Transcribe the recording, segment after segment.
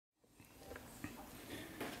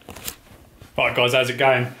Right guys, how's it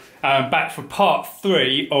going? Back for part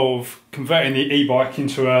 3 of converting the e-bike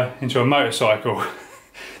into a motorcycle.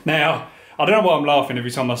 Now, I don't know why I'm laughing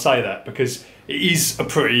every time I say that, because it is a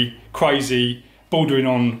pretty crazy, bordering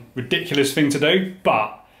on ridiculous thing to do,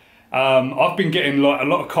 but I've been getting like a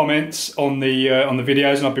lot of comments on the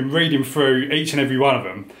videos, and I've been reading through each and every one of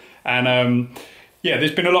them, and yeah,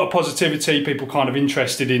 there's been a lot of positivity, people kind of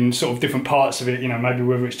interested in sort of different parts of it, you know, maybe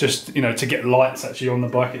whether it's just, you know, to get lights actually on the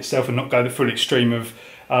bike itself and not go the full extreme of,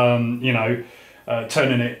 you know,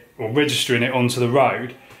 turning it or registering it onto the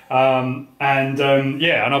road. Yeah,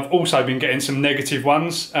 and I've also been getting some negative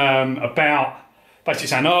ones about basically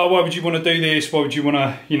saying, oh, why would you want to do this? Why would you want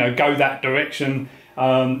to, you know, go that direction?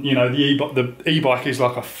 You know, the e-bike is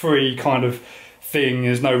like a free kind of thing.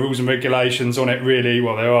 There's no rules and regulations on it really.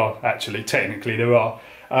 Well, there are actually, technically there are.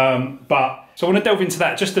 But so I want to delve into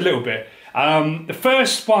that just a little bit. The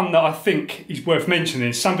first one that I think is worth mentioning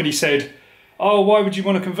is somebody said, oh, why would you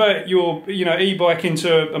want to convert your, you know, e-bike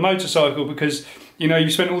into a motorcycle? Because, you know, you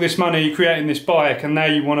spent all this money creating this bike and now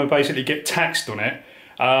you want to basically get taxed on it.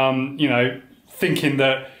 You know, thinking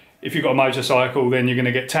that if you've got a motorcycle, then you're going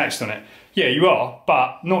to get taxed on it. Yeah, you are,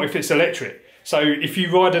 but not if it's electric. So if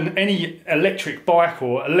you ride any electric bike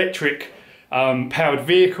or electric powered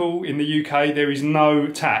vehicle in the UK, there is no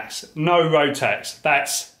tax, no road tax.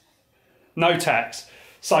 That's no tax.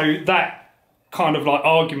 So that kind of like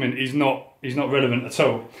argument is not relevant at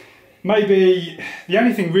all. Maybe the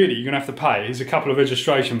only thing really you're gonna have to pay is a couple of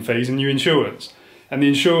registration fees and your insurance. And the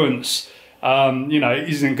insurance, you know,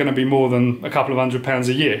 isn't gonna be more than a couple of £100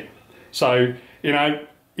 a year. So, you know,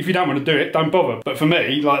 if you don't want to do it, don't bother. But for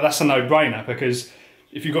me, like, that's a no-brainer, because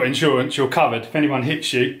if you've got insurance, you're covered. If anyone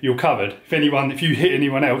hits you, you're covered. If you hit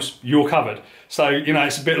anyone else, you're covered. So, you know,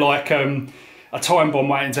 it's a bit like a time bomb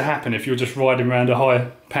waiting to happen if you're just riding around a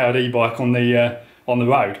high-powered e-bike on the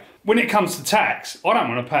road. When it comes to tax, I don't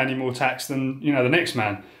want to pay any more tax than, you know, the next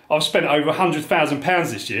man. I've spent over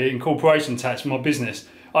 £100,000 this year in corporation tax for my business.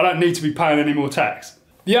 I don't need to be paying any more tax.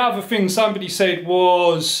 The other thing somebody said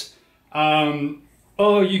was,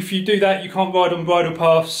 oh, if you do that, you can't ride on bridle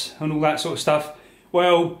paths and all that sort of stuff.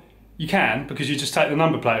 Well, you can, because you just take the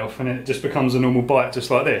number plate off and it just becomes a normal bike just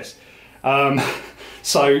like this.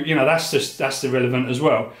 So, you know, that's irrelevant as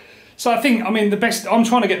well. So I think, I mean, I'm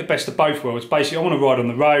trying to get the best of both worlds. Basically, I want to ride on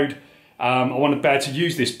the road. I want to be able to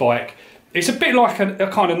use this bike. It's a bit like a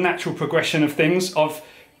kind of natural progression of things. I've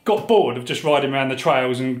got bored of just riding around the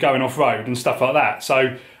trails and going off-road and stuff like that.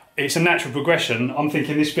 So it's a natural progression. I'm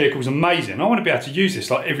thinking this vehicle's amazing. I want to be able to use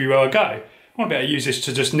this like everywhere I go. I want to be able to use this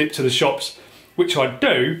to just nip to the shops, which I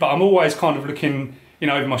do, but I'm always kind of looking, you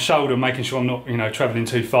know, over my shoulder, making sure I'm not, you know, traveling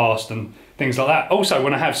too fast and things like that. Also,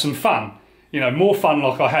 when I have some fun, you know, more fun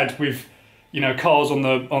like I had with, you know, cars on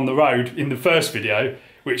the road in the first video,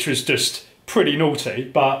 which was just pretty naughty.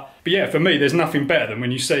 But yeah, for me, there's nothing better than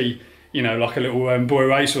when you see, you know, like a little boy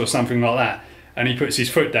racer or something like that, and he puts his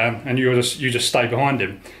foot down and you just stay behind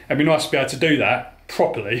him. It'd be nice to be able to do that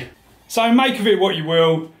properly. So make of it what you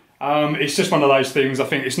will. It's just one of those things. I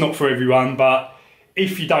think it's not for everyone, but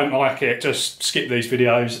if you don't like it, just skip these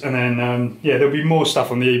videos, and then yeah, there'll be more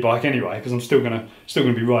stuff on the e-bike anyway, because I'm still gonna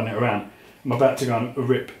be riding it around. I'm about to go on a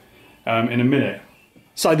rip in a minute.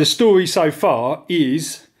 So the story so far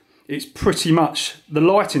is it's pretty much, the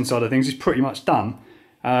lighting side of things is pretty much done.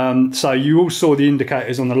 So you all saw the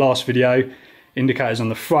indicators on the last video, indicators on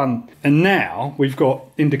the front, and now we've got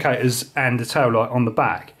indicators and a tail light on the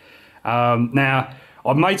back. Now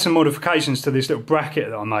I've made some modifications to this little bracket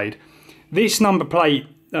that I made. This number plate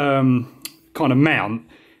kind of mount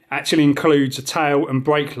actually includes a tail and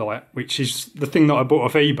brake light, which is the thing that I bought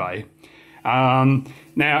off eBay.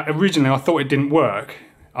 Now originally I thought it didn't work.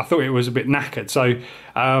 I thought it was a bit knackered, so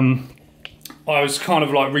I was kind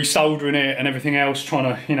of like resoldering it and everything else, trying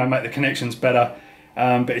to, you know, make the connections better.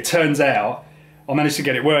 But it turns out I managed to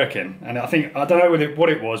get it working, and I think, I don't know what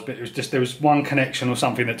it was, but it was just, there was one connection or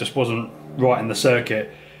something that just wasn't right in the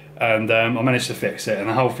circuit, and I managed to fix it, and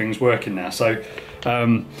the whole thing's working now. So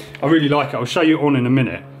I really like it. I'll show you on in a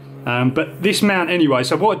minute. But this mount anyway,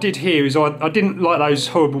 so what I did here is I didn't like those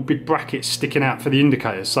horrible big brackets sticking out for the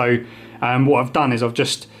indicators. So what I've done is I've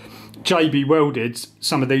just JB welded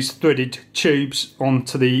some of these threaded tubes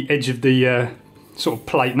onto the edge of the sort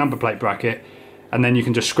of number plate bracket, and then you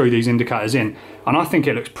can just screw these indicators in. And I think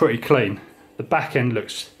it looks pretty clean. The back end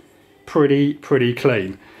looks pretty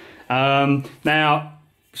clean. Now,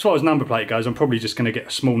 as far as number plate goes, I'm probably just going to get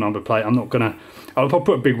a small number plate. I'm not going to, I'll probably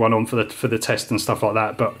put a big one on for the test and stuff like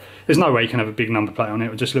that, but there's no way you can have a big number plate on it. It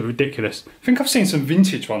would just look ridiculous. I think I've seen some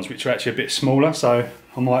vintage ones which are actually a bit smaller, so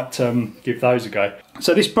I might give those a go.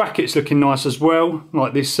 So this bracket's looking nice as well,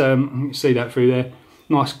 like this, you can see that through there.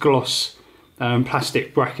 Nice gloss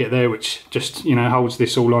plastic bracket there, which just, you know, holds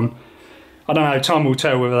this all on. I don't know, time will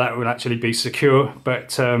tell whether that will actually be secure,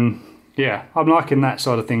 but yeah, I'm liking that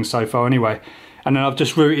side of things so far anyway. And then I've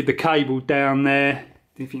just routed the cable down there,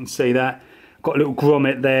 if you can see that. Got a little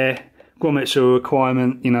grommet there. Grommets are a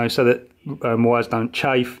requirement, you know, so that wires don't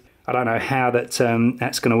chafe. I don't know how that's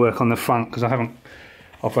going to work on the front, because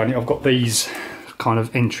I've got these kind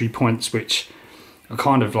of entry points which are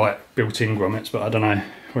kind of like built-in grommets, but I don't know.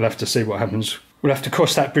 We'll have to see what happens. We'll have to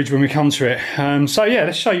cross that bridge when we come to it. So yeah,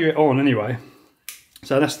 let's show you it on anyway.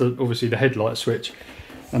 So that's obviously the headlight switch,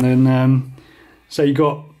 and then so you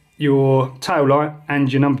got your tail light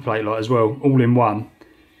and your number plate light as well, all in one.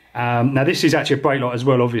 Now this is actually a brake light as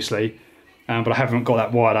well, obviously, but I haven't got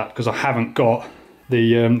that wired up because I haven't got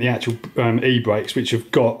the actual e-brakes, which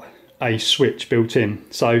have got a switch built in.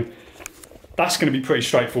 So that's going to be pretty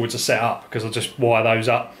straightforward to set up, because I'll just wire those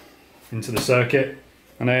up into the circuit,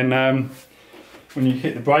 and then when you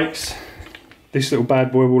hit the brakes, this little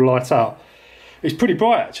bad boy will light up. It's pretty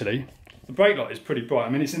bright actually. The brake light is pretty bright. I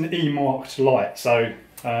mean, it's an E-marked light, so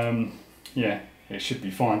yeah, it should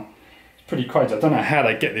be fine. It's pretty crazy. I don't know how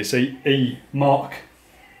they get this E-mark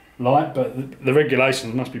light, but the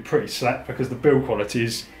regulations must be pretty slack, because the build quality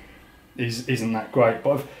isn't that great.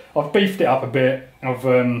 But I've beefed it up a bit. I've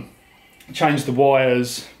changed the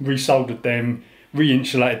wires, resoldered them,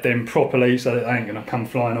 re-insulated them properly so that they ain't going to come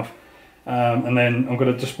flying off. And then I'm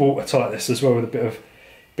going to just watertight this as well with a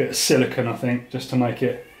bit of silicone, I think, just to make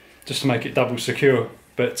it double secure.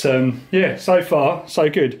 But yeah, so far so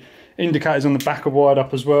good. Indicators on the back are wired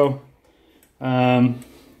up as well.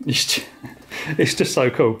 It's just so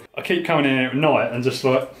cool. I keep coming in here at night and just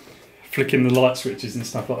like flicking the light switches and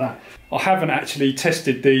stuff like that. I haven't actually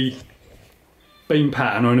tested the beam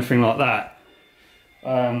pattern or anything like that.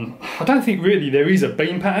 I don't think really there is a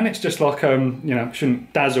beam pattern. It's just like you know, it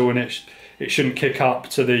shouldn't dazzle, and it shouldn't kick up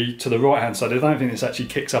to the right hand side. I don't think this actually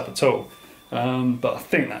kicks up at all. But I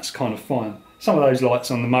think that's kind of fine. Some of those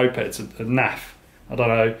lights on the mopeds are naff. I don't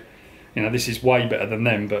know, you know, this is way better than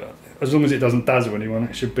them, but as long as it doesn't dazzle anyone,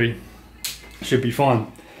 it should be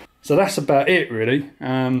fine. So that's about it really,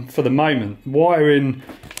 for the moment. Wiring,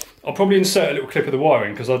 I'll probably insert a little clip of the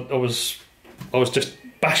wiring, because I was just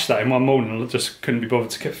bashed that in one morning. I just couldn't be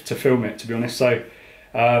bothered to film it, to be honest. So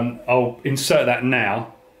I'll insert that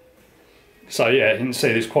now. So yeah, you can see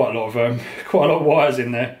there's quite a lot of wires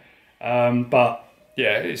in there, but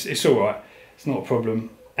yeah, it's all right. It's not a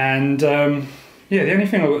problem. And yeah, the only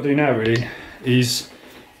thing I've got to do now really is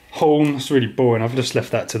horn. It's really boring. I've just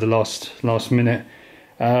left that to the last minute.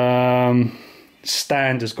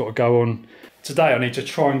 Stand has got to go on. Today I need to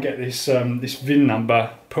try and get this this VIN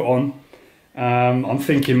number put on. I'm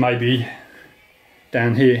thinking maybe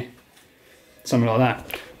down here, something like that.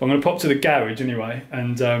 But I'm going to pop to the garage anyway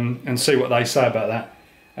and see what they say about that.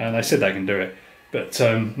 They said they can do it, but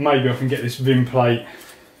maybe I can get this VIN plate.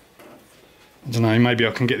 I don't know. Maybe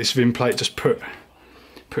I can get this VIN plate just put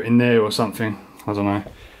in there or something. I don't know.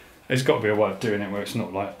 There's got to be a way of doing it where it's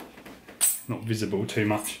not visible too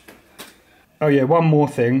much. Oh yeah, one more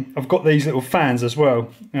thing. I've got these little fans as well.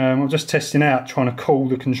 I'm just testing out, trying to cool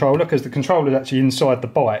the controller, because the controller's actually inside the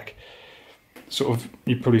bike. Sort of,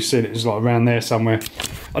 you probably see it, it's like around there somewhere.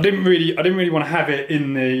 I didn't really want to have it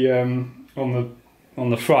in the on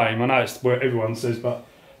the frame. I know it's where everyone says, but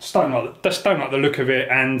just don't like the look of it,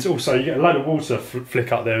 and also you get a load of water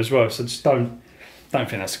flick up there as well. So just don't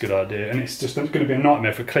think that's a good idea, and it's just going to be a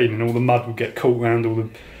nightmare for cleaning. All the mud will get caught around all the.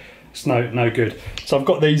 It's no good. So I've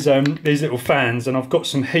got these little fans, and I've got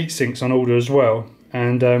some heat sinks on order as well.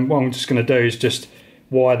 And what I'm just going to do is just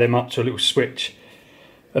wire them up to a little switch,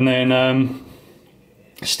 and then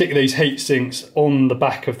stick these heat sinks on the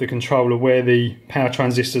back of the controller where the power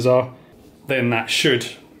transistors are. Then that should,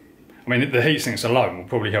 I mean, the heat sinks alone will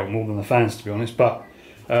probably help more than the fans, to be honest. But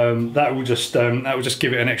that will just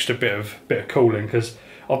give it an extra bit of cooling, because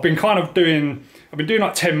I've been doing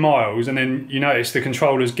like 10 miles, and then you notice the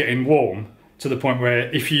controller's getting warm to the point where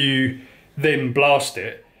if you then blast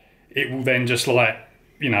it, it will then just like,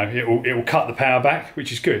 you know, it will cut the power back,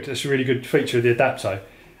 which is good. That's a really good feature of the Adapto.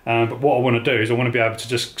 But what I want to do is I want to be able to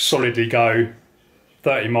just solidly go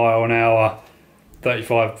 30 mile an hour,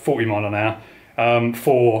 35, 40 mile an hour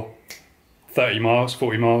for 30 miles,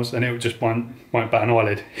 40 miles, and it just won't bat an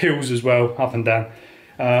eyelid. Hills as well, up and down.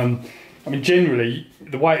 I mean, generally,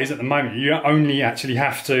 the way it is at the moment, you only actually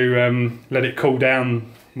have to let it cool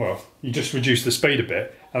down. Well, you just reduce the speed a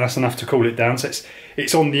bit, and that's enough to cool it down. So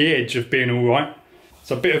it's on the edge of being all right.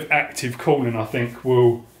 So a bit of active cooling, I think,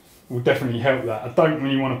 will definitely help that. I don't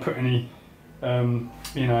really want to put any,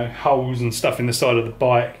 you know, holes and stuff in the side of the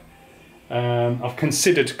bike. I've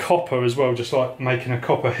considered copper as well, just like making a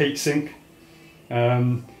copper heatsink.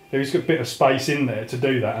 There's a bit of space in there to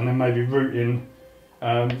do that, and then maybe routing.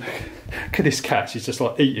 Look at this cat, she's just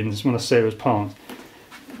like eating one of Sarah's palms.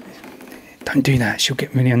 Don't do that, she'll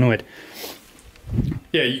get really annoyed.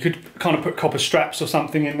 Yeah, you could kind of put copper straps or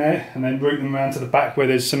something in there and then route them around to the back where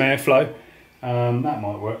there's some airflow. That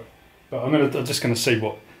might work, but I'm just going to see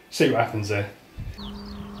what happens there.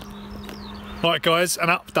 Right guys, an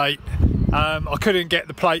update. I couldn't get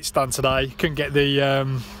the plates done today, couldn't get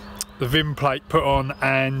the Vim plate put on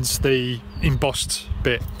and the embossed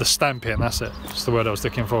bit, the stamping, that's it, that's the word I was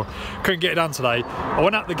looking for. Couldn't get it done today. I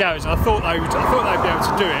went up the garage and I thought they'd be able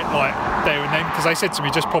to do it like there and then, because they said to me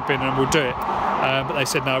just pop in and we'll do it. But they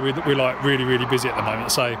said no, we're like really busy at the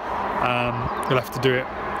moment, so we'll have to do it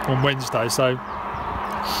on Wednesday. So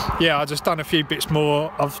yeah, I've just done a few bits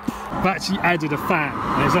more. I've actually added a fan,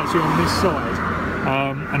 and it's actually on this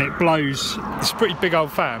side, and it blows. It's a pretty big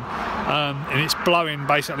old fan, and it's blowing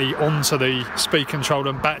basically onto the speed controller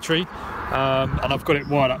and battery, and I've got it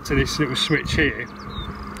wired up to this little switch here,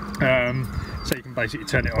 so you can basically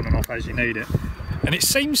turn it on and off as you need it. And it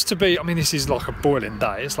seems to be, I mean, this is like a boiling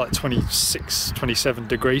day, it's like 26, 27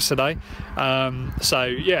 degrees today, so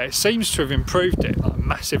yeah, it seems to have improved it like,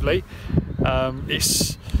 massively.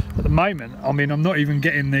 It's at the moment, I mean, I'm not even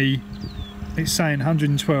getting it's saying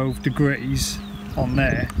 112 degrees on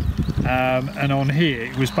there, and on here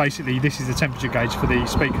it was basically, this is the temperature gauge for the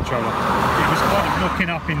speed controller, it was kind of knocking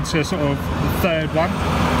up into sort of the third one,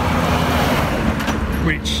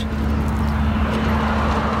 which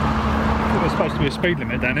there's supposed to be a speed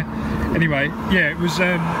limit down here. Anyway, yeah, it was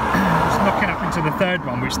knocking up into the third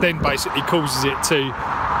one, which then basically causes it to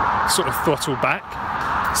sort of throttle back.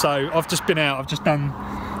 So I've just been out, I've just done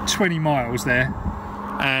 20 miles there,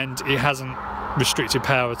 and it hasn't restricted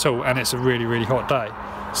power at all, and it's a really hot day.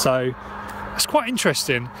 So it's quite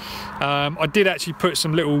interesting. I did actually put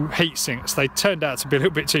some little heat sinks. They turned out to be a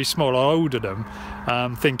little bit too small. I ordered them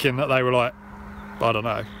thinking that they were like, I don't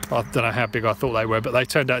know how big I thought they were, but they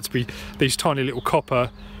turned out to be these tiny little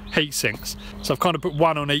copper heat sinks. So I've kind of put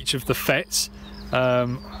one on each of the FETs. I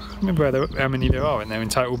can't remember how many there are in there in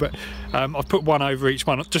total, but I've put one over each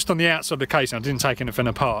one, just on the outside of the casing. I didn't take anything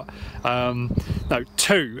apart. No,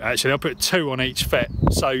 two actually. I put two on each FET.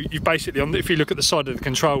 So you basically, if you look at the side of the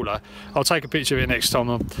controller, I'll take a picture of it next time.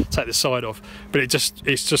 I'll take the side off, but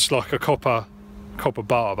it's just like a copper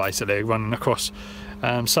bar basically running across.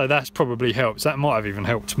 So that's probably helped. That might have even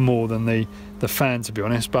helped more than the fan, to be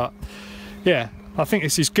honest. But yeah, I think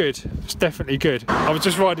this is good. It's definitely good. I was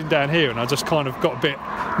just riding down here and I just kind of got a bit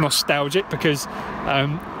nostalgic, because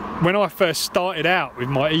when I first started out with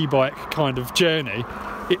my e-bike kind of journey,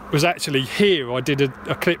 it was actually here I did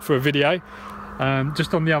a clip for a video,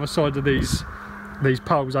 just on the other side of these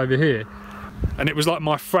poles over here. And it was like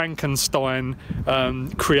my Frankenstein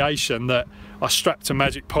creation that I strapped a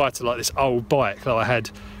Magic Pi to, like this old bike that I had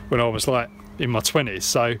when I was like in my 20s.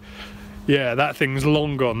 So yeah, that thing's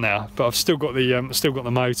long gone now, but I've still got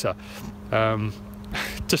the motor.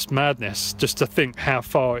 Just madness, just to think how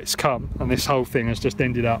far it's come, and this whole thing has just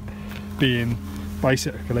ended up being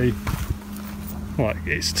basically like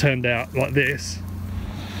it's turned out like this.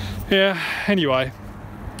 Yeah. Anyway,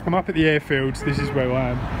 I'm up at the airfield. This is where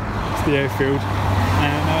I am. It's the airfield,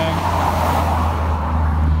 and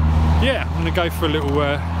yeah, I'm gonna go for a little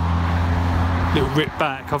rip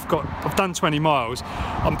back. I've done 20 miles.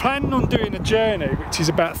 I'm planning on doing a journey which is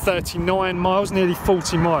about 39 miles, nearly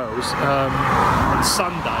 40 miles on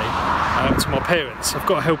Sunday to my parents. I've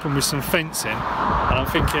got to help them with some fencing, and I'm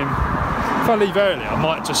thinking if I leave early, I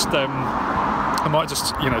might just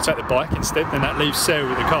you know, take the bike instead. Then that leaves Sarah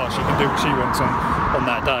with the car. She can do what she wants on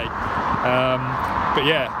that day. But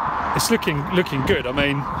yeah, it's looking good. I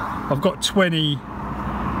mean, I've got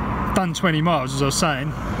done 20 miles, as I was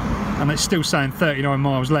saying, and it's still saying 39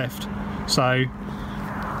 miles left. So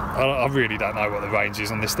I really don't know what the range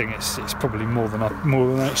is on this thing. It's probably more than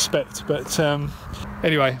I expect. But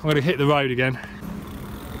anyway, I'm going to hit the road again.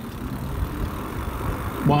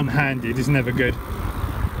 One-handed is never good.